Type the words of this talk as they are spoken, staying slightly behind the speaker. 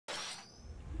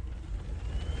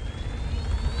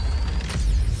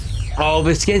Oh,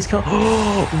 the skin's coming.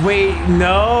 Oh, wait,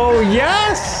 no.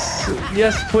 Yes.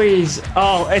 Yes, please.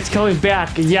 Oh, it's coming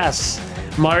back. Yes.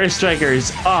 Mario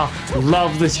Strikers. Oh,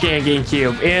 love this game,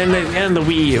 GameCube. And the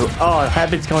Wii U. Oh, I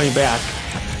hope it's coming back.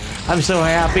 I'm so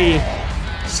happy.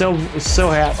 So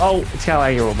happy. Oh, it's kind of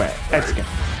like a little bit. That's good.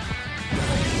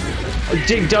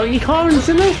 Donkey Kong's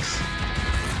in this?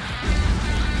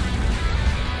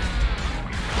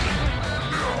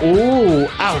 Ooh,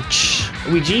 ouch.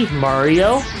 Luigi,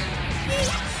 Mario.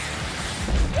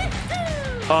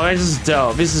 Oh, this is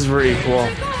dope. This is really cool.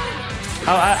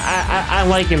 I'm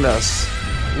liking this.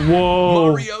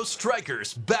 Whoa. Mario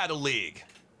Strikers Battle League.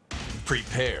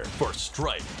 Prepare for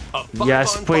Strike.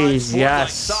 Yes, please.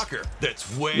 Yes. Soccer that's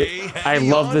way I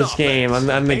love this game on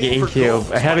the GameCube.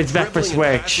 I have it back for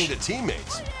Switch.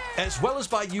 Teammates, as well as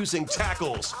by using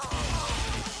tackles.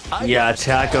 Yeah,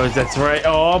 tacos. That's right.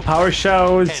 Oh, power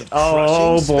shows.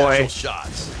 Oh boy.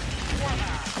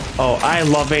 Oh, I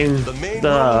loving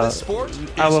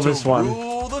I love this one.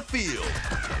 Rule the field.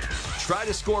 Try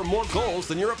to score more goals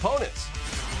than your opponents.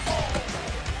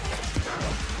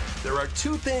 There are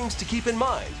two things to keep in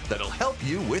mind that'll help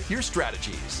you with your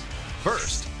strategies.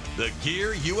 First, the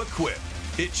gear you equip.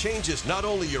 It changes not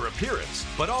only your appearance,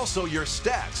 but also your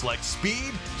stats like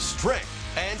speed, strength,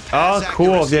 and pass accuracy.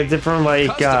 Cool. They have different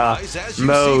like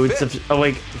modes of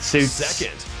like suits.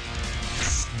 Second,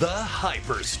 the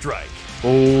Hyper Strike.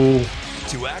 Oh.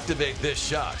 To activate this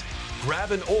shot,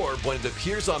 grab an orb when it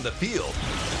appears on the field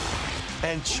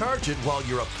and charge it while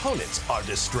your opponents are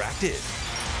distracted.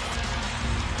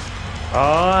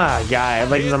 Oh, yeah, I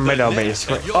like the middle base.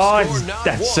 Oh,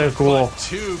 that's so cool.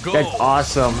 That's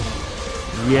awesome.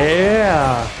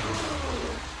 Yeah.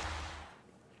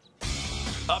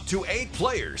 Up to 8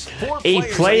 players.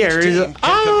 8 players.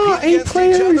 Oh, 8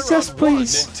 players. Yes,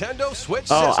 please.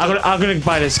 Oh, I'm gonna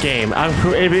buy this game.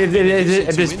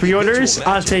 If there's pre-orders,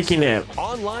 I'm taking it.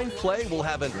 Online play will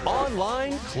have an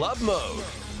online club mode.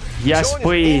 Yes,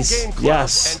 please.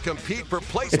 Yes.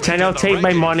 Nintendo, take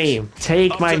my money.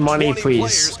 Take my money,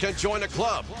 please. Can join a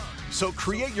club. So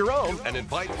create your own and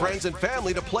invite friends and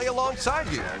family to play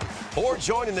alongside you. Or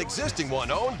join an existing one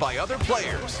owned by other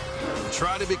players.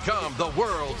 Try to become the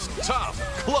world's top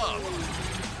club.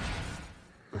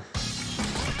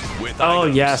 With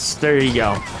items, yes, there you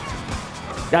go.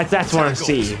 That's what I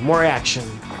see. More action.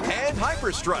 And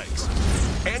hyper strikes.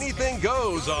 Anything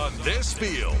goes on this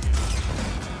field.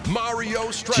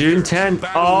 Mario Strikers June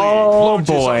 10th. Oh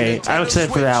boy, I'm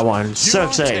excited for that one. So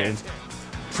excited.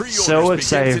 So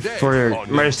excited for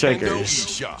Mario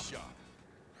Strikers.